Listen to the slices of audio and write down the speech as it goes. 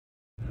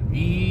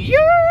Yo!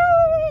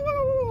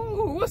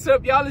 What's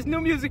up, y'all? It's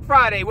New Music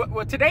Friday.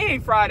 Well, today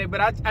ain't Friday,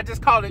 but I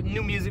just called it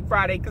New Music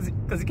Friday because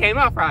it came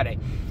out Friday.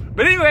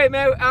 But anyway,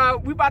 man,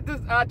 we about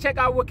to check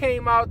out what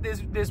came out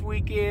this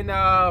weekend.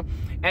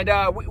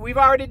 We've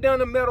already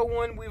done a metal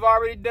one. We've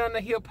already done a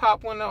hip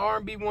hop one, the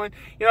R&B one.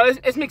 You know,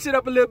 let's mix it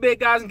up a little bit,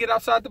 guys, and get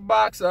outside the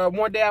box.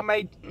 One day I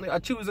might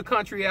choose a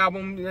country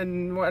album,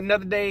 and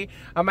another day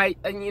I might,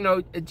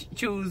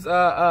 choose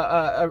Latina.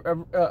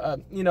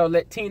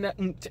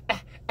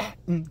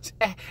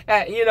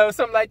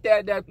 Something like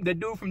that. The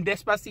dude from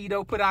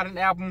Despacito put out an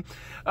album,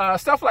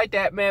 stuff like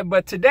that, man.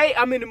 But today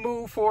I'm in the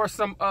mood for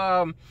some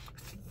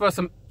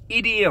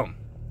EDM.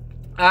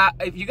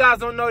 If you guys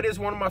don't know this,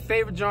 one of my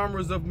favorite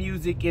genres of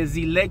music is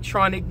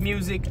electronic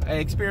music,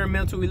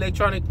 experimental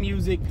electronic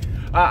music.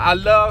 I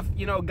love,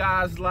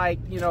 guys like,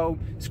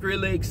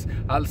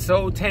 Skrillex,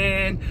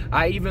 Sultan.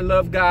 I even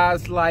love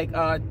guys like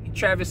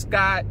Travis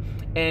Scott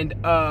and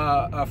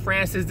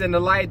Francis and the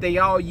Light. They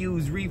all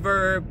use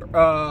reverb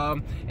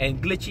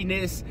and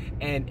glitchiness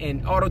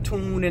and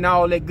auto-tune and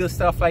all that good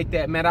stuff like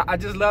that, man. I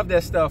just love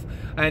that stuff.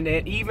 And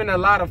even a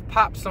lot of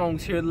pop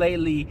songs here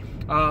lately,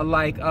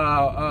 like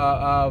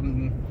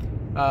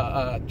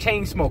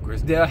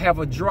Chainsmokers, they'll have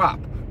a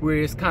drop where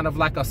it's kind of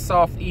like a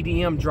soft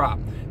EDM drop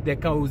that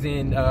goes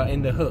in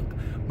the hook.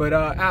 But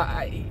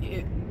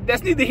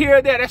that's neither here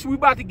or there. That's what we're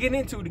about to get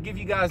into, to give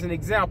you guys an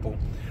example.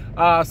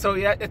 So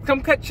yeah,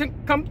 come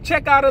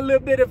check out a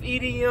little bit of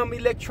EDM,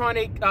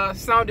 electronic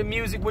sounding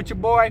music with your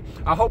boy.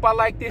 I hope I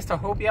like this. I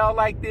hope y'all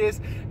like this.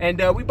 And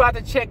we about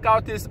to check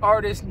out this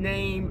artist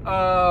named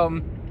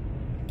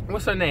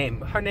what's her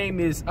name? Her name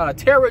is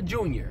Tara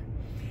Jr.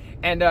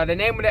 And the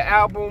name of the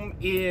album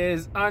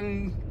is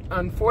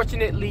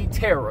Unfortunately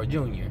Tara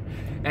Jr.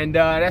 And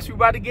that's what we're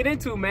about to get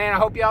into, man. I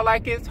hope y'all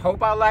like it.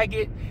 Hope I like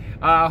it.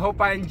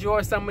 Hope I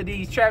enjoy some of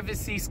these Travis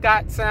C.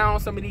 Scott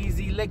sounds, some of these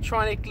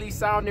electronically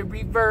sounding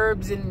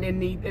reverbs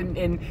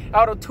and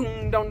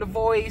auto-tuned on the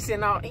voice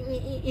and all,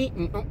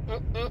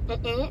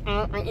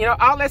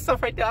 all that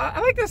stuff right there.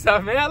 I like this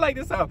stuff, man. I like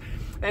this stuff.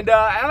 And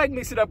I like to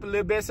mix it up a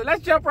little bit. So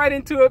let's jump right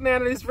into it,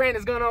 man. This rant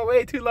is going on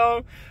way too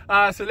long.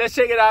 So let's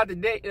check it out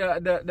today.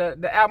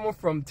 The album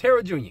from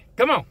Tara Jr.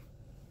 Come on.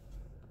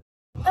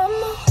 I'm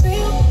a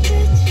real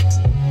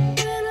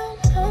bitch when I'm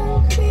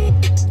hungry.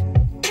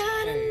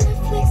 Got a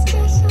Netflix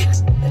special,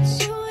 but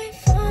you ain't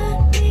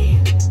find me.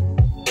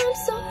 I'm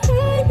so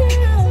high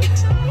now,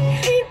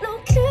 ain't no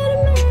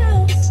kidding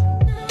else.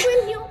 When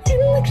you in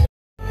the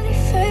club,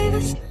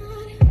 favors,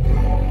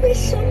 we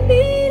should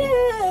meet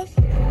up,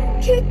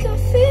 kick our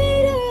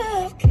feet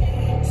up,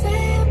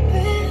 say a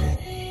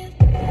prayer,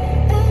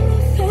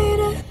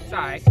 elevator.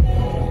 Sorry.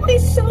 We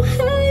so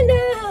high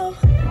now.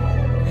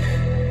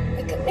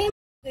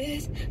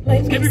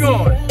 Let's keep it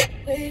going.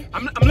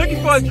 I'm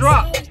looking for a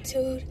drop.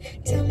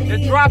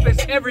 The drop is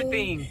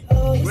everything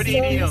with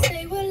EDM.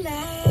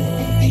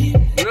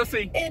 We'll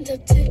see.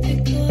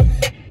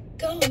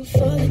 Going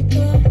for the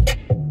goal.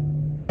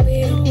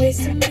 We don't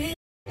waste a minute.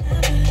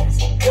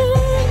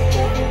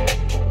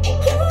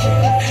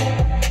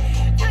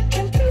 I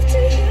can prove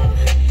to you,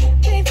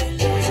 baby,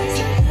 losers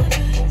are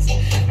lovers. You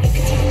can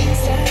take me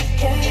inside,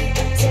 yeah.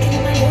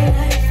 Taking my whole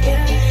life,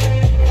 yeah.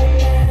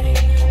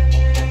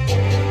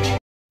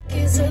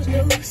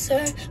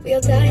 Loser,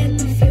 we'll die in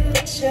the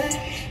future.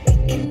 We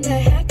can die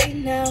happy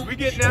now. We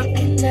getting there.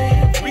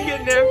 We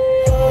getting there.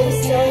 All the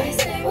stories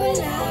they were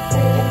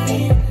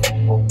lying.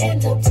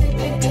 End up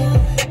typical,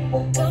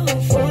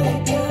 going for the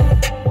goal.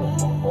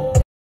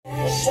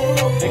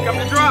 Here come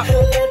the drop.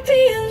 I'll be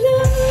a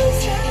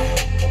loser.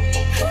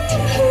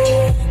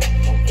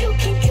 You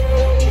can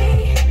count on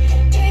me,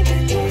 baby.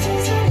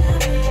 Losers are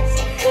lovers.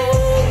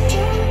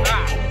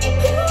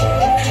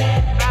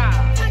 I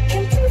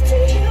can prove to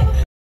you.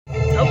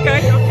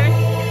 Okay.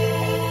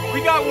 We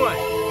got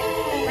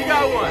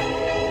one.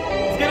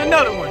 Let's get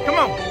another one. Come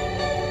on.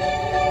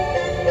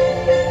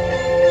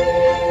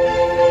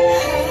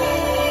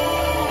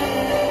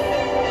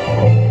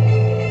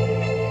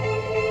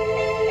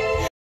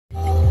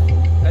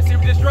 Let's see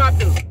what this drop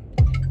do.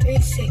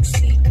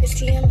 360,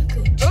 Christian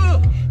McCooch.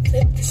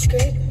 Flip the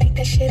script, make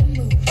that shit a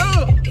move.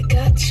 You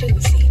got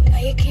choosy, now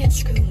you can't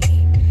screw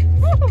me.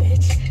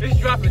 Bitch. This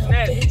drop is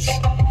nasty.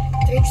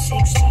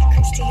 360,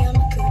 Christian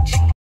McCooch.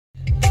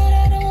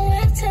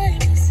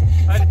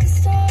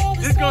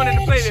 This is going in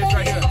the playlist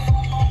right here.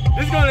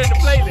 This is going in the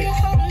playlist.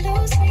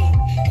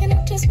 And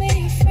I'm just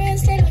made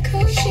friends, they like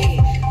coochie.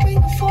 Bring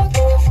a fork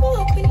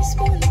when you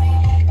spoon me.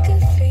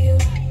 Good for you.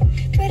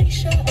 Pretty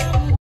sure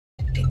I'm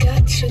you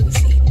got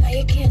choosy, now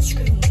you can't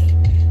screw me.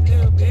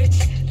 Little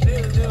bitch,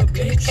 little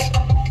bitch.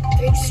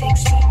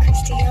 360,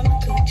 Christian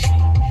McCooch.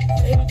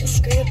 Flip the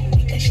script,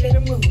 make that shit a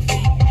movie.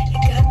 You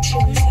got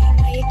choosy,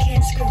 now you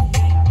can't screw me.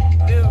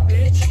 Little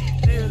bitch,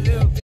 little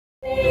bitch.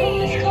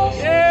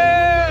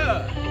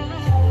 Yeah!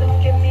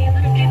 Look at me.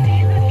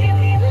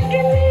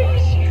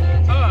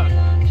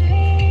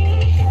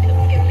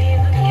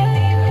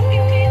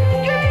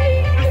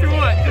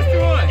 Just the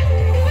one.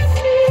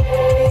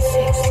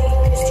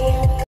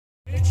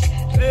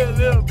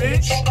 Little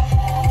bitch.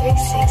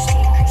 360.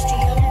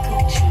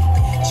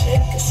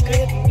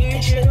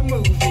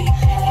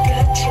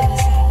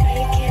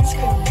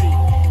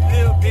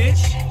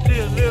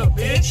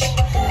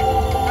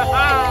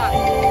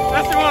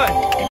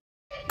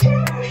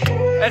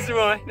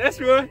 one. That's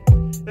one.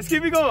 Let's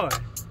keep it going.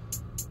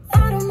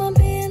 I don't mind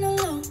being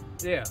alone.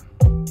 Yeah.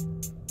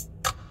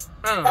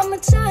 I'm a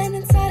giant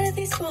inside of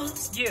these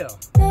walls. Yeah.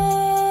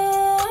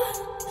 No,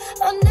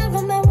 I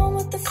never met one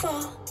with the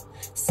fall.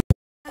 So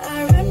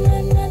I run.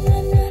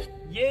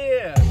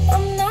 Yeah.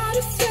 I'm not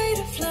afraid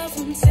of love,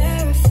 I'm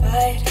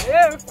terrified.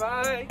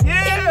 Terrified. It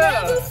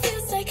Yeah. never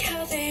feels like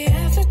how they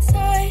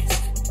advertise.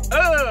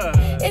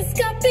 It's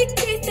got big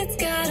teeth, it's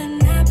got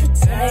an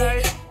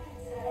appetite.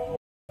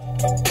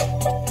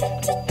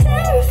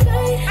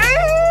 Terrified.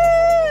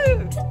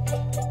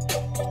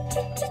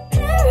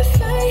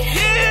 Terrified.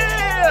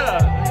 Yeah.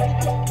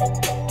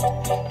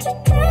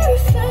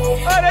 Terrified.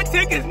 Oh, that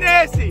tick is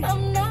nasty.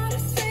 I'm not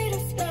afraid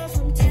of love,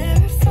 I'm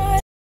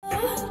terrified.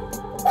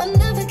 I'll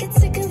never get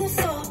sick of the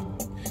fall.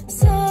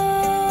 So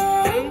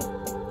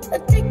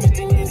addicted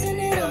to losing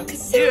it all.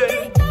 'Cause on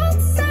the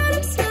outside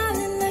I'm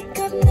smiling like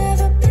I've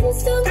never been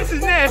stung. This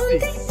is nasty. On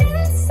the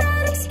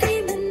inside I'm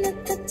screaming at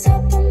the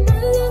top of my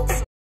lungs.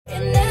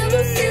 It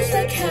never feels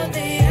like how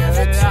they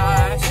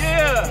advertise.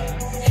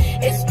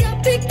 Yeah. It's got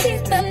big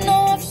teeth, I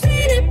know I've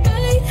seen it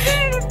bite.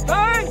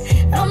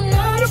 I'm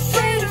not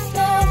afraid of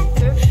love,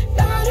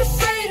 not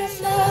afraid of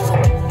love.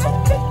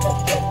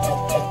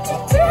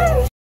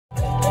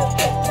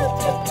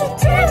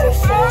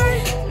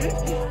 Terrified.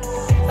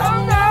 I'm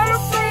not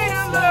afraid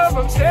of love.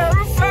 I'm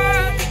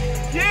terrified.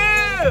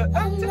 Yeah.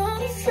 I'm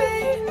not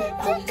afraid,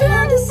 I'm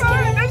kinda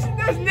scared.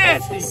 That's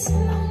nasty.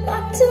 I'm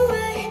locked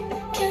away,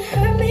 can't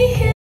hurt me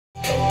here.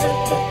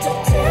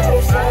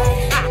 Terrified.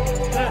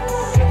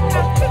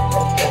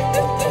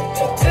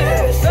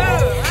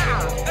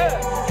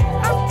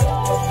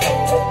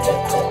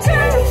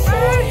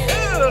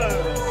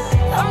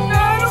 I'm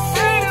not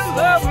afraid of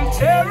love. I'm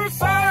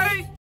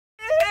terrified.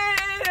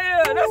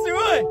 Yeah. That's the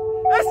one.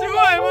 That's the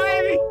one,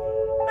 baby.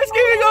 Let's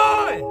keep it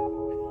going.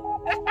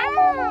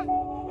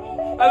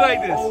 I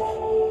like this.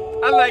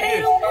 I like They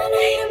this. don't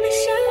wanna hear me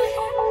shout.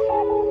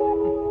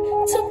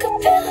 Took a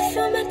pill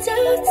for my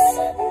doubts,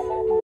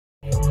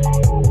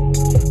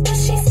 but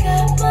she's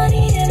got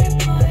money in her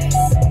purse.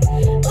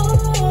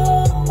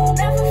 Ooh,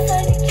 never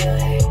find a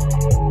cure.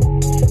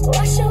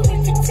 Why should we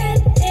pretend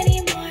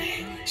anymore?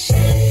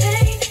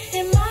 Champagne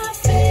in my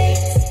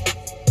face,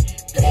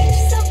 bleach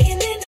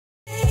soaking in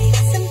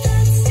some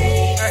blood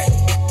stains.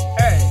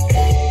 Hey,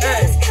 hey,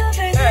 Eyes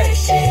covered in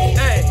shade.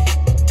 hey,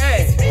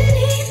 hey.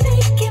 Really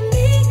making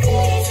me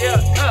crazy.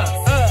 Yeah,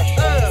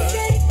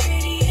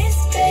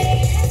 Prettiest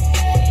face.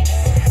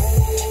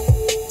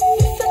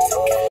 If I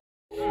took it,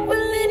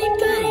 will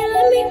anybody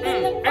let me win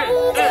the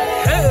ball?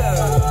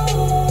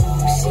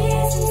 Oh,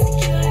 she's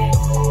insecure,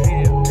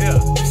 Yeah.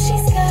 but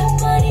she's got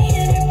money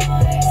in her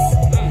purse.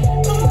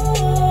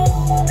 Ooh,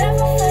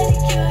 never find a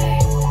cure.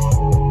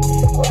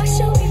 Why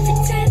should we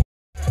pretend?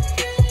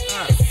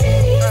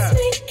 City's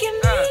making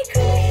me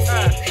crazy.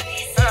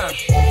 Prettiest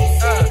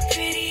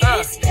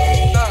face.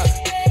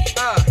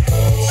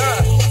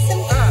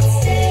 Some blood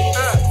stains.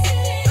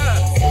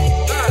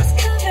 Eyes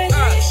covered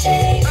in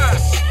shade.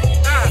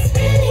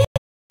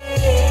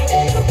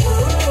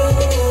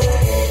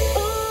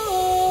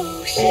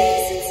 Ooh,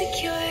 she's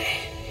insecure,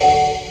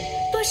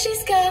 but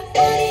she's got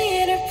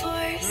money in her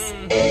purse.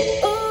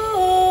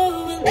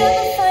 Ooh, we'll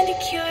never find a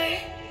cure.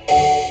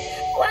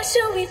 Why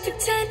should we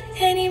pretend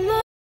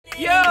anymore?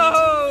 Yo!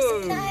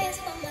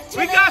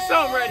 We got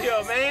something right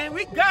here, man.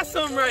 We got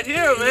something right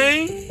here,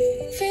 man.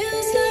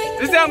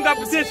 This album got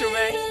potential,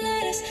 man.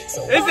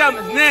 This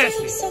album is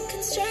nasty.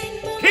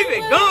 Keep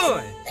it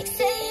going.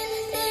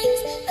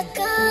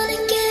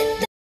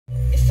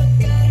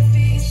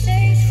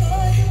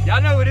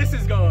 Y'all know where this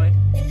is going.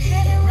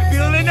 We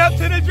building up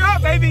to the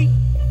drop, baby.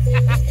 We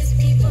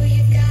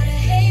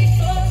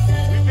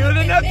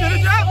building up to the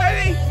drop,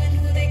 baby.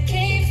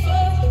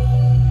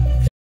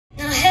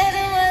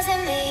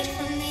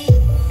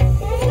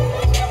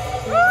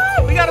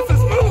 Woo, we got us a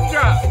smooth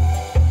drop.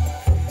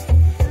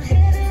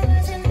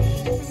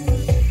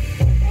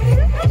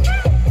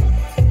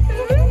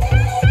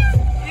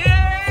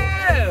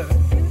 Yeah.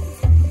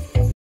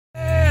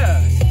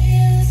 Yeah.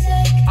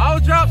 All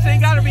drops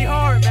ain't gotta be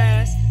hard,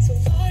 man.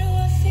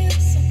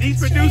 These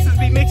producers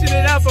be mixing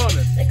it up on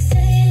us.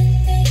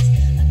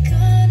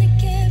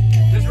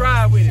 Just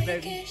ride with it,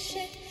 baby.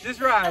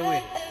 Just ride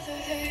with it.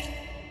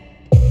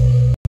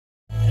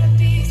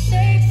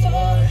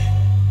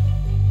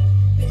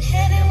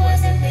 Heaven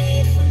wasn't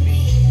made for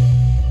me.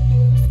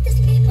 There's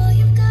people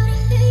you gotta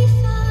live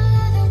for,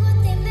 love them what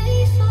they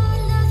made for,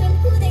 love them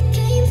who they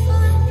came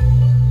for.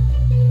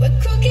 Where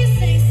crooked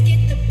saints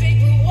get the big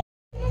reward.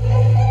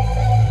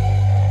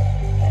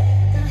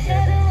 No,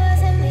 heaven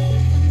wasn't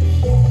made for me.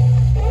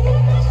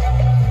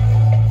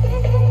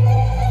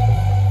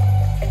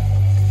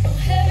 No,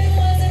 heaven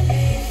wasn't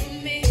made for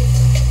me.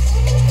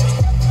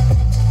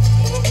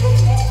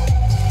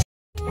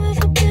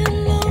 Ever been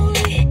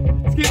lonely?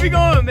 Let's keep it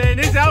going, man.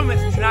 This album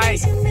is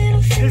nice.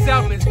 This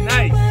album is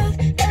nice.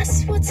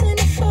 That's what's in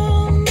it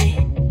for me.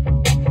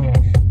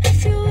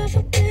 Have you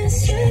ever been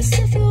stressed?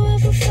 Have you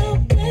ever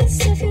felt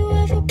blessed? Have you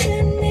ever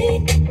been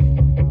me?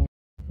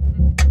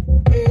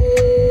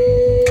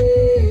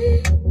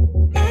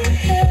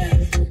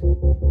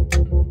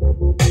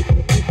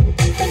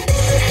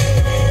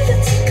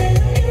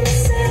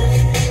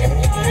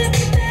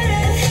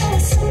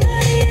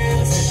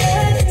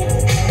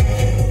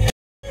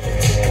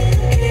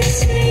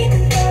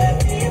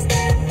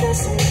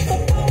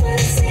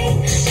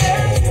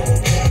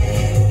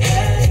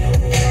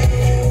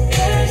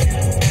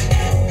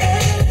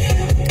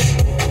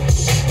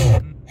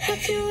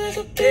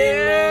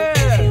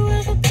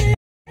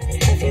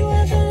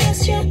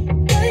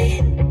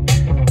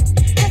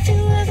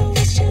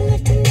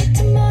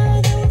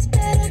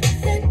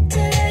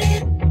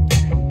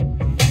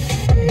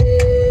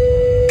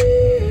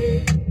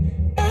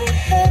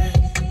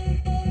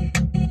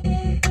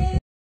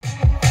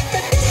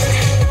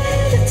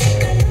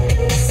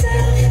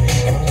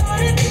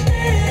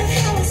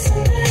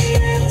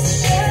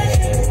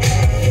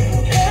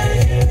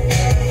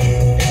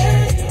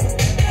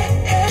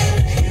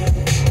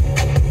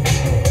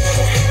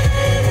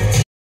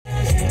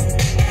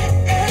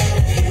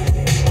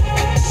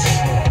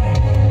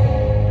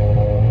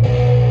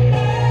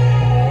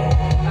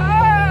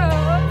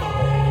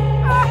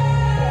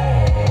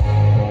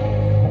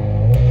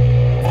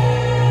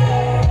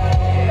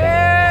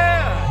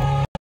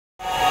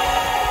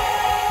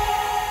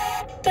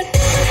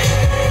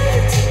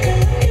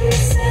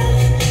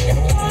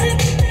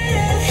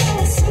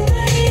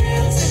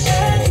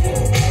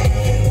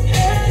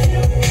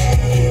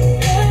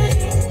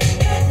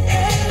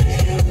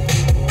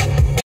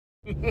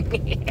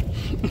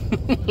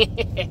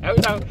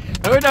 Hold on.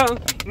 Hold on.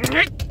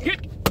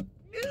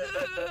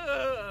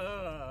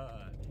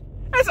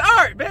 That's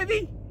art,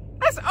 baby.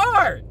 That's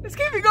art. Let's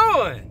keep it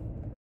going.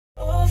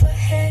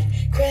 Overhead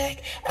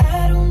crack.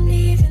 I don't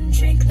even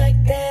drink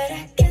like that.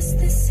 I guess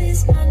this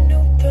is my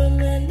new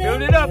permanent.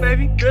 Build it up,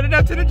 baby. Build it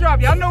up to the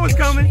drop. Y'all know what's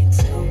coming.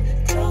 Too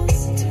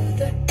close to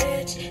the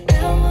edge.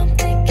 Now I'm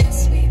thinking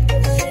sweet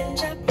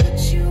revenge. I put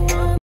you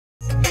on.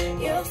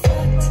 You're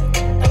fucked.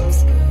 I'm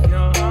screwed.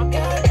 Got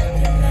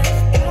nothing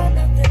left. Got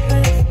nothing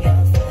left.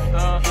 You're fucked.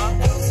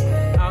 I'm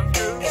screwed. I'm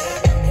screwed.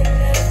 Got nothing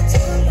left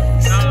to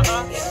lose. You're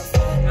fucked.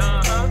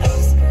 I'm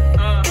screwed.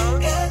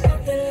 Got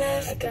nothing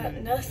left. I got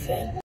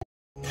nothing.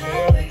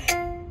 Power.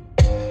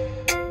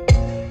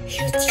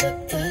 You took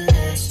the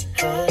last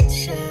hot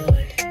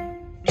shower.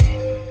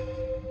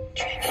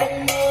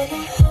 I'm on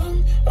a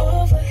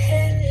hungover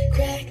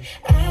crack.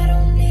 I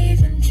don't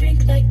even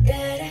drink like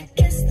that. I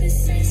guess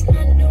this is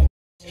my new.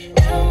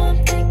 Now I'm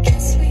thinking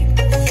sweet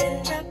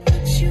revenge. I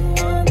put you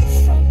on the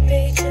front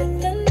page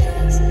of the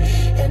news,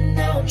 and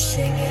now I'm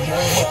singing.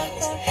 You're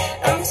fucked.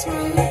 I'm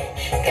screwed.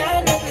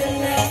 Got nothing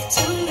left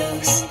to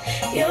lose.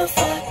 You're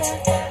fucked.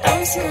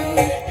 I'm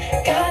screwed.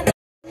 Got.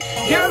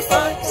 You're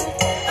fucked.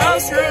 I'm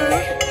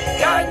screwed.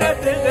 Got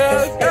nothing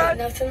else. Got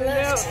nothing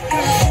left.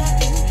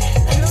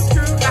 I'm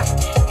screwed. Got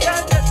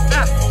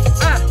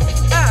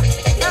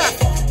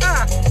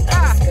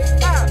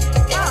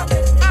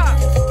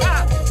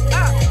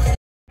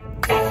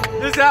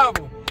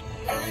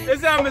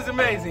This album is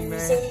amazing, man.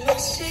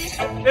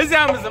 This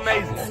album is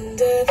amazing.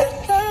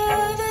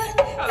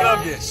 I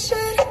love this.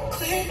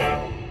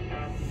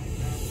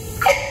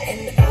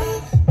 And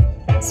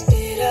I'll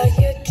spit out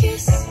your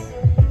kiss.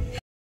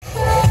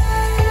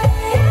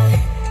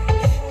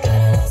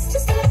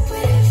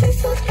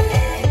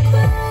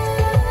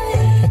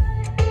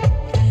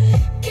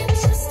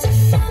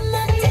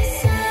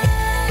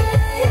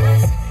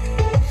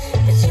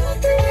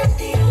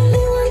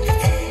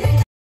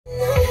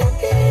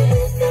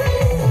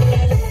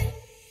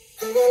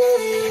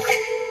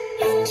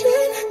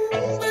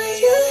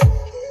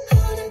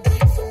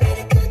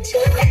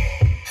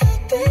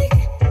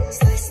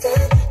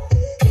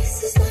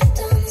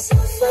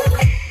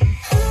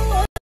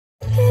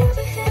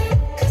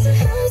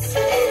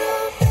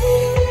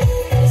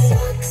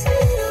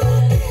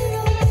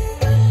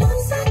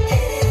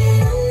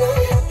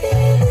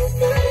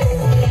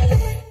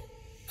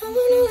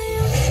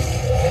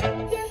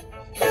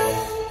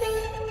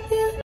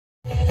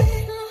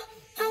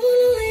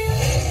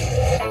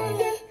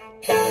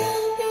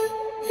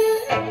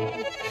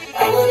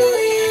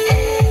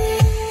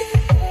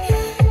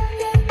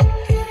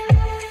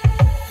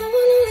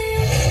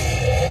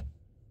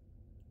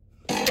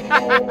 I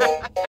love it.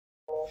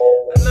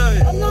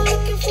 I'm not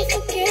looking for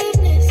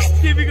forgiveness.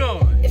 Keep it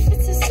going. If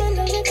it's a sin,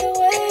 I'll live the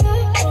way I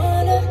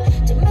wanna.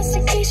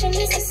 Domestication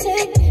is a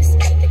sickness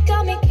that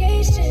got me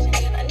caged in.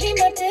 I need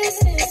my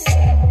distance,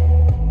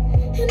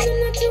 and I'm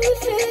not doing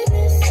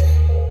fitness.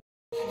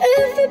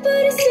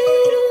 Everybody say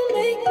it don't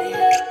make me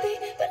happy,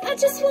 but I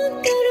just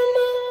want that on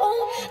my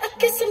own. I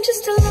guess I'm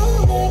just a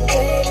loner,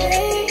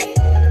 baby.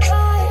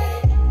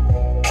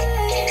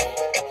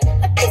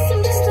 I guess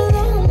I'm just a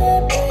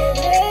loner, baby.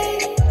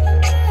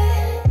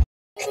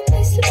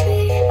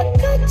 I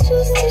got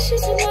two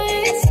stitches in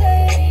my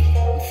anxiety.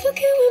 I'm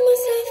fucking with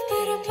myself,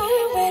 but I'm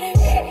fine with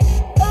it.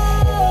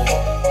 Oh,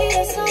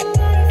 needing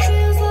somebody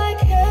feels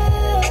like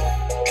hell,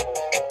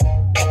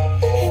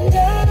 and I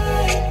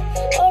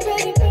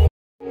already been.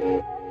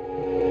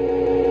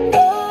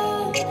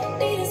 Oh,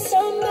 needing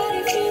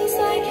somebody feels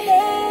like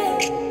hell,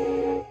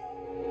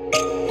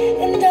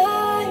 and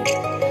I'm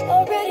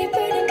already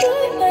burning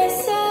by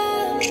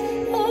myself.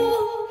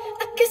 Oh,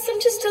 I guess I'm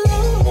just a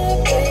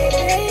loner,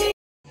 baby.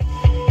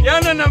 Y'all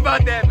know nothing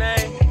about that, man.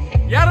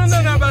 Y'all don't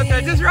know nothing about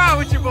that. Just ride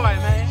with your boy,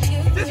 man.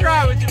 Just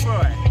ride with your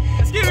boy.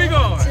 Let's keep it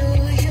going. Do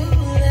you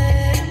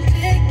let him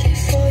pick it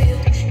for you?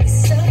 He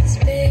sucks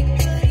big,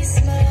 but he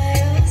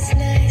smiles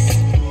nice.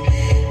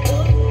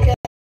 Oh, God.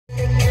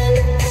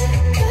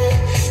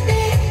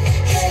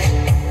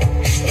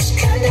 It's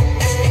kinda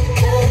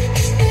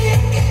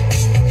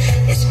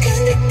It's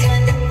kinda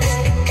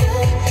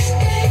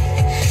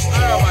I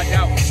don't know about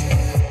that one.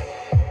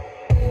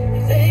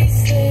 They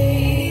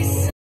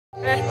say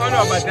I don't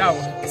know about that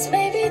one. it's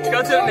maybe the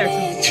Go to the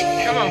next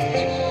one. Come on.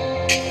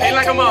 Ain't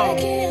like I'm on.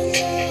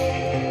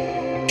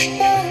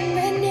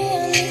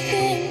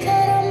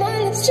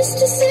 Just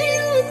to say,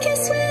 oh,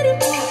 guess what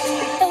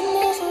I'm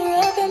over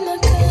up in my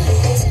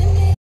guts.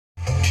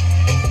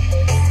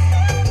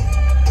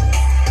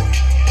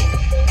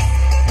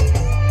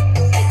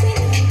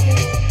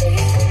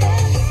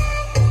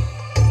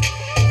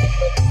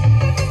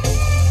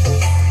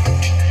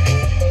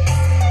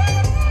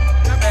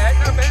 Not bad,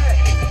 not bad.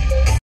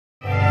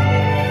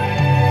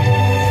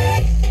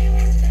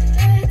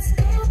 Let's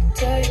go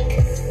dark.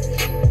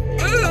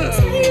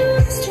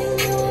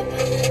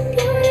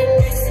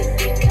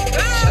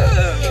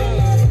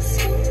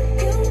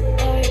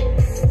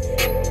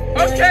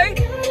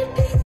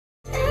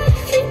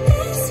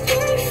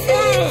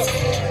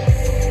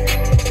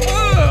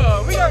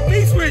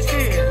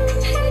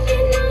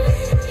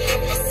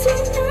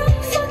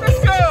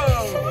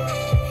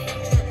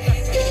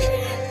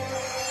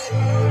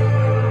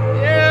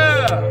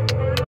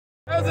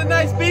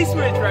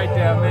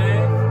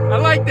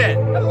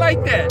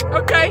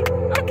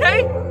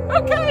 Okay.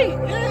 Okay.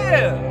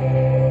 Yeah.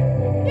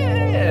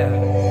 Yeah.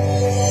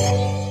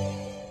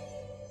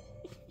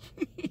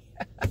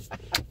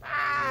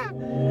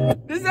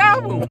 This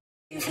album.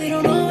 If we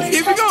don't always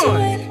Keep it have to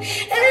going. win,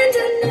 and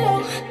I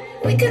know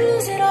we could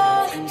lose it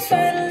all and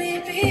finally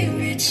be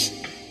rich.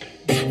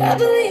 I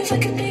believe I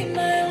can be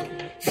my own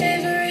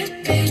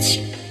favorite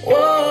bitch.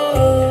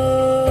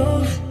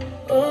 Whoa,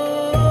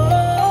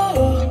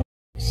 oh,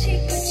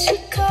 secret you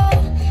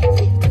call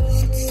the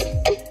ghosts.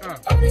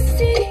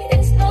 Honesty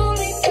is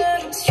lonely,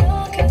 but I'm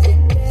stronger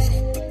than that.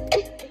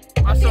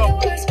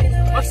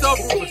 My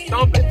subwoofer was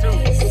thumping too.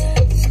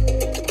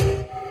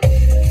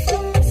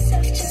 For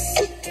myself just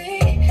to be.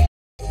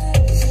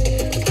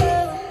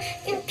 Oh,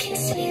 you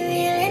kiss me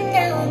really,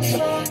 now I'm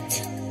fucked.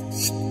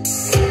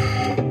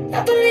 I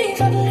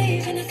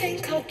believe in a thing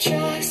called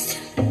trust.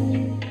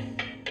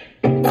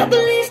 I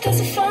believe there's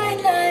a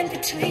fine line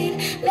between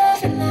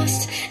love and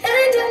lust. And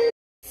I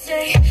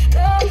say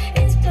love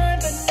is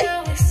blind, but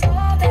now it's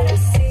all that I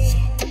see.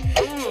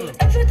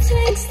 Whoever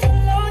takes the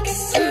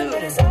longest time,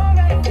 but it's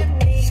alright with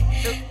me.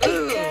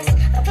 Because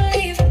I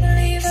believe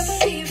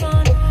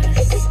on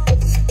us.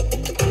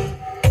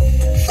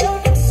 For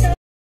myself.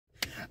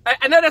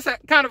 I know that's a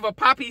kind of a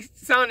poppy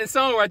sounding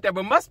song right there,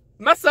 but my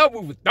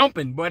subwoofer was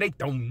thumping, boy. They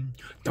dum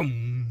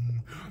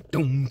dum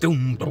dum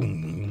dum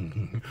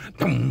dum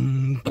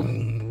dum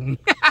dum.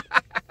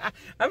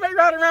 I may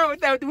ride around with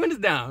that with the windows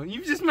down.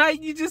 You just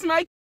might. Keep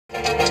it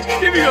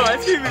going.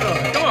 Let's keep it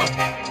going. Come on.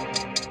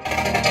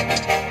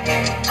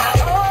 I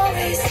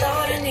always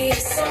thought I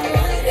needed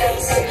someone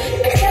else.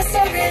 I guess I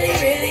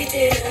really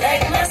didn't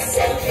like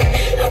myself.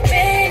 I've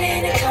been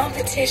in a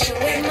competition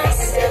with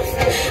myself.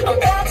 I'm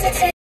about to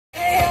take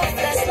payoff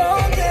that's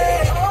longer.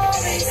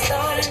 Always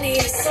thought I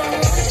needed someone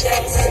else.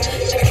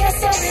 I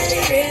guess I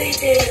really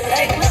didn't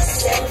like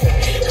myself.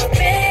 I've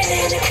been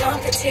in a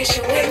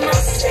competition with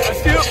myself.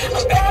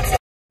 I'm about to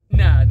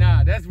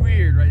Nah, that's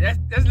weird, right? That's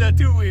a little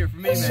too weird for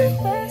me, man.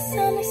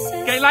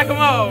 Can't like them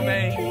all,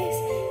 man.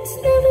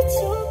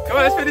 Come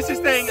on, let's finish this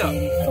thing up.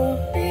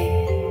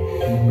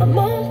 My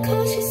mom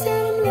called, she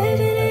said I'm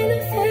living in a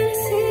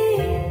fantasy.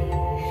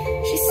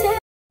 She said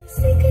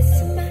secrets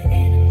to my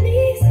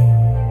enemies.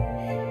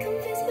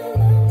 Convinced my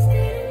lungs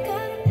they don't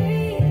gotta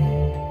breathe.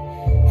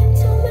 And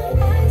told my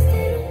eyes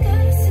they don't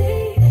gotta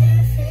see.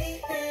 Every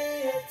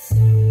minute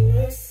to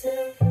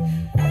myself,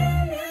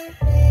 I'm not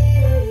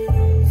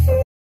being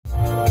for.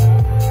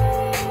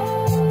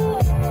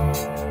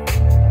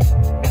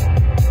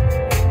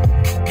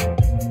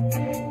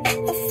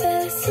 I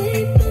fell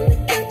asleep on the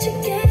couch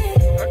again.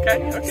 Okay.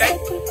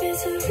 Stuck with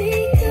misery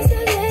 'cause I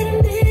let him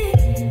in.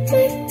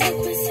 Might take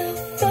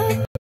myself up.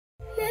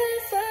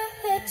 Never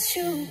let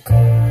you go.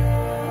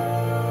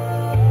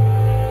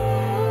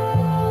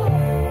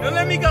 Don't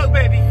let me go,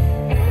 baby.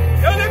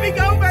 Don't let me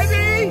go,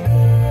 baby.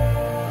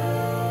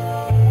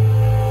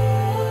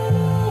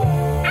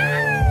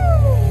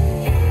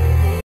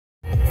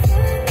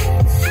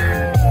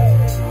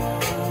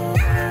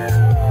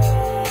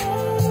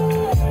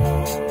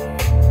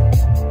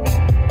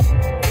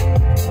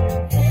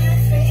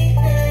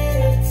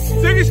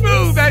 Silky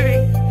smooth, baby.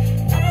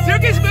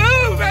 Silky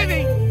smooth,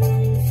 baby.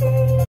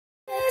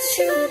 Let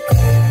you go.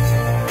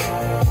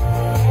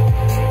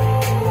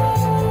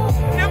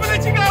 Never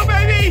let you go,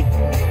 baby.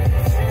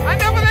 I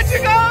never let you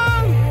go.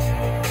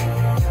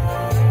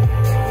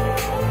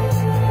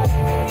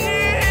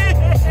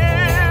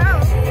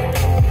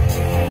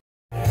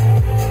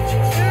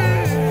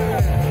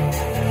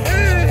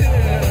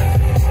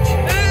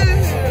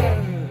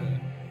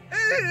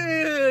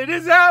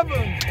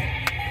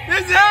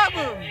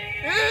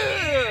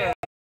 Yeah.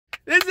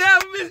 This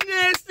album is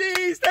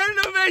nasty. Standing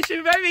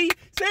ovation, baby.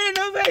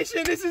 Standing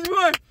ovation. This is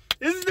one.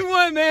 This is the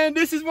one, man.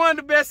 This is one of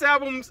the best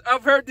albums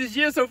I've heard this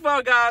year so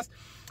far, guys.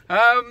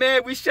 Oh,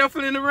 man, we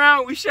shuffling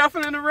around. We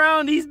shuffling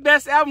around these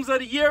best albums of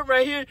the year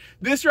right here.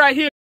 This right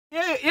here.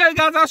 Yeah,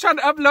 guys, I was trying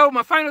to upload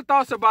my final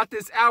thoughts about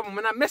this album,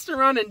 and I messed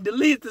around and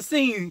deleted the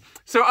scene.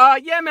 So,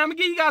 yeah, man, I'm going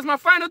to give you guys my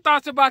final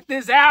thoughts about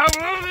this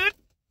album.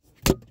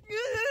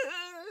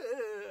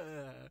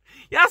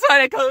 Y'all saw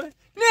that color?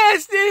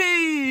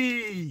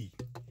 Nasty!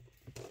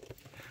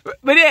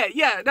 But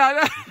yeah,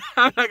 no,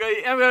 I'm gonna go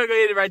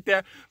hit it right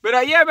there.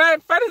 But yeah, man,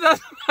 final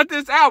thoughts about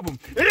this album.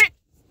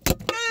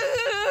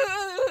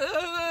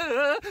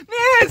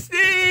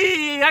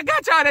 Nasty! I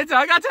got y'all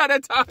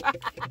that time.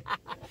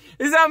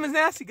 This album is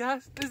nasty,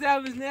 guys. This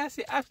album is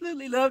nasty. I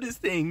absolutely love this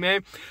thing,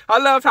 man. I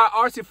love how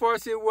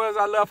artsy-fartsy it was.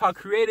 I love how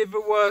creative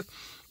it was.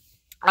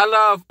 I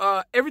love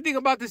everything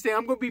about this thing.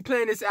 I'm going to be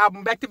playing this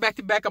album back to back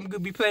to back. I'm going to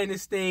be playing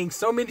this thing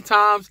so many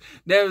times.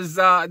 There's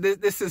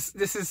this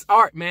is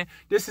art, man.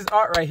 This is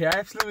art right here. I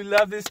absolutely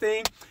love this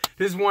thing.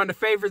 This is one of the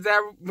favorites,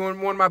 one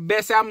of my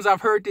best albums I've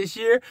heard this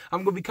year.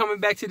 I'm going to be coming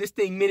back to this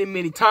thing many,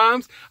 many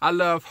times. I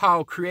love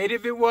how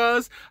creative it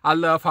was. I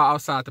love how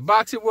outside the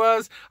box it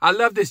was. I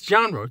love this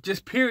genre,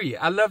 just period.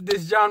 I love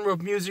this genre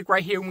of music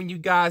right here when you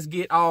guys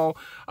get all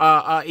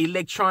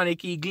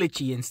electronic-y,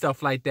 glitchy and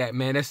stuff like that,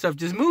 man. That stuff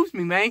just moves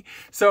me, man.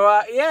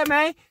 So, yeah,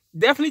 man,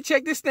 definitely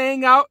check this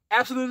thing out.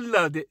 Absolutely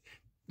loved it.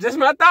 Just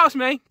my thoughts,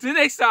 man. Till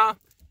next time.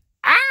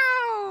 Ah!